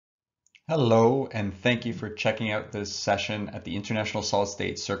Hello, and thank you for checking out this session at the International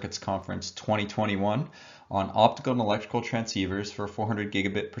Solid-State Circuits Conference 2021 on optical and electrical transceivers for 400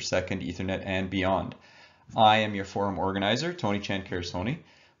 gigabit per second Ethernet and beyond. I am your forum organizer, Tony Chan-Carasoni.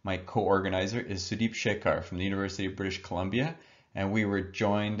 My co-organizer is Sudeep Shekhar from the University of British Columbia, and we were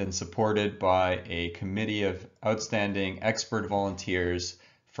joined and supported by a committee of outstanding expert volunteers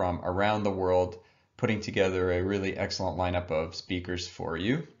from around the world, putting together a really excellent lineup of speakers for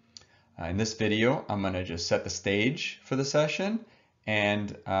you. In this video, I'm going to just set the stage for the session,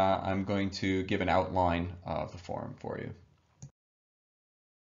 and I'm going to give an outline of the forum for you.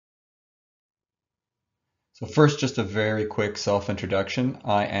 So first, just a very quick self-introduction.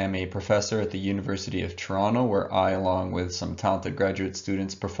 I am a professor at the University of Toronto, where I, along with some talented graduate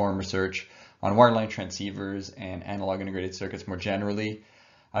students, perform research on wireline transceivers and analog integrated circuits more generally.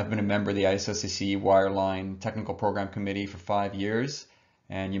 I've been a member of the ISSCC Wireline Technical Program Committee for 5 years.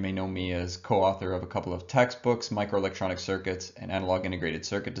 And you may know me as co-author of a couple of textbooks, Microelectronics Circuits and Analog Integrated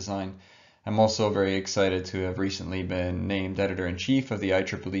Circuit Design. I'm also very excited to have recently been named Editor-in-Chief of the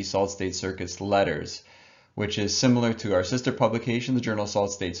IEEE Solid-State Circuits Letters, which is similar to our sister publication, the Journal of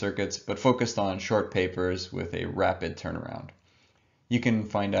Solid-State Circuits, but focused on short papers with a rapid turnaround. You can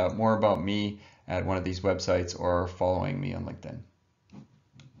find out more about me at one of these websites or following me on LinkedIn.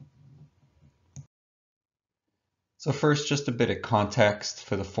 So first, just a bit of context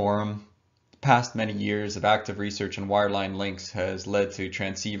for the forum. The past many years of active research on wireline links has led to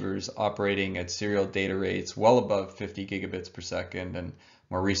transceivers operating at serial data rates well above 50 gigabits per second and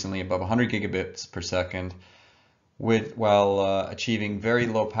more recently above 100 gigabits per second, while achieving very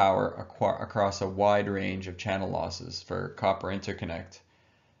low power across a wide range of channel losses for copper interconnect.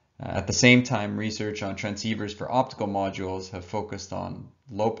 At the same time, research on transceivers for optical modules have focused on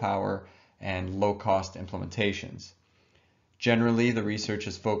low power and low-cost implementations. Generally, the research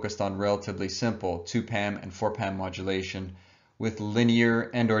is focused on relatively simple 2PAM and 4PAM modulation with linear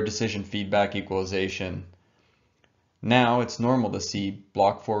and/or decision feedback equalization. Now, it's normal to see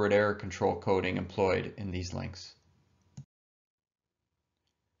block forward error control coding employed in these links.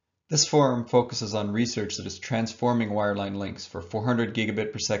 This forum focuses on research that is transforming wireline links for 400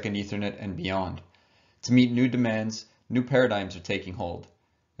 gigabit per second Ethernet and beyond. To meet new demands, new paradigms are taking hold.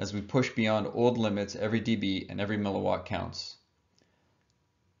 As we push beyond old limits, every dB and every milliwatt counts.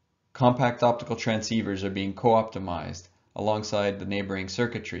 Compact optical transceivers are being co-optimized alongside the neighboring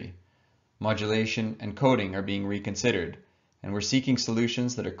circuitry. Modulation and coding are being reconsidered, and we're seeking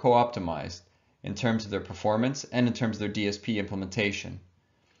solutions that are co-optimized in terms of their performance and in terms of their DSP implementation.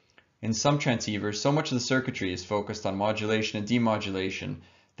 In some transceivers, so much of the circuitry is focused on modulation and demodulation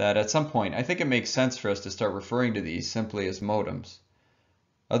that at some point I think it makes sense for us to start referring to these simply as modems.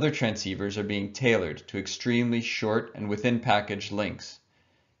 Other transceivers are being tailored to extremely short and within-package links.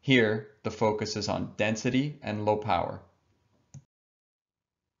 Here, the focus is on density and low power.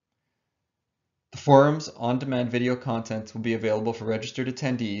 The forum's on-demand video content will be available for registered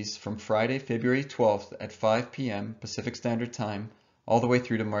attendees from Friday, February 12th at 5 p.m. Pacific Standard Time all the way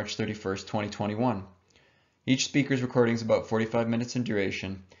through to March 31st, 2021. Each speaker's recording is about 45 minutes in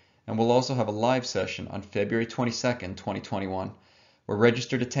duration, and we'll also have a live session on February 22nd, 2021, where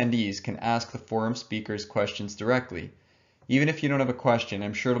registered attendees can ask the forum speakers questions directly. Even if you don't have a question,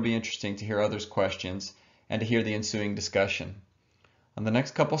 I'm sure it'll be interesting to hear others' questions and to hear the ensuing discussion. On the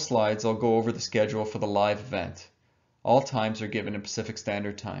next couple slides, I'll go over the schedule for the live event. All times are given in Pacific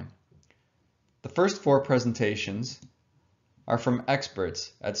Standard Time. The first 4 presentations are from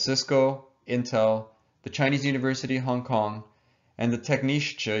experts at Cisco, Intel, the Chinese University of Hong Kong, and the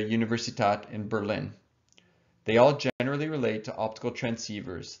Technische Universität in Berlin. They all generally relate to optical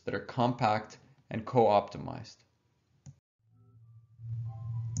transceivers that are compact and co-optimized.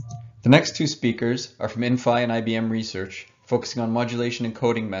 The next 2 speakers are from Inphi and IBM Research, focusing on modulation and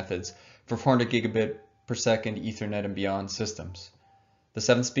coding methods for 400 gigabit per second Ethernet and beyond systems. The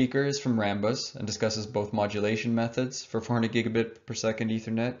 7th speaker is from Rambus and discusses both modulation methods for 400 gigabit per second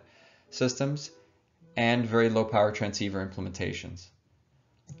Ethernet systems and very low power transceiver implementations.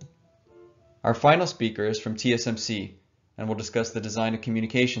 Our final speaker is from TSMC and will discuss the design of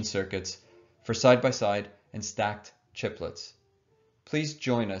communication circuits for side-by-side and stacked chiplets. Please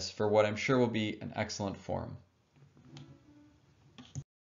join us for what I'm sure will be an excellent forum.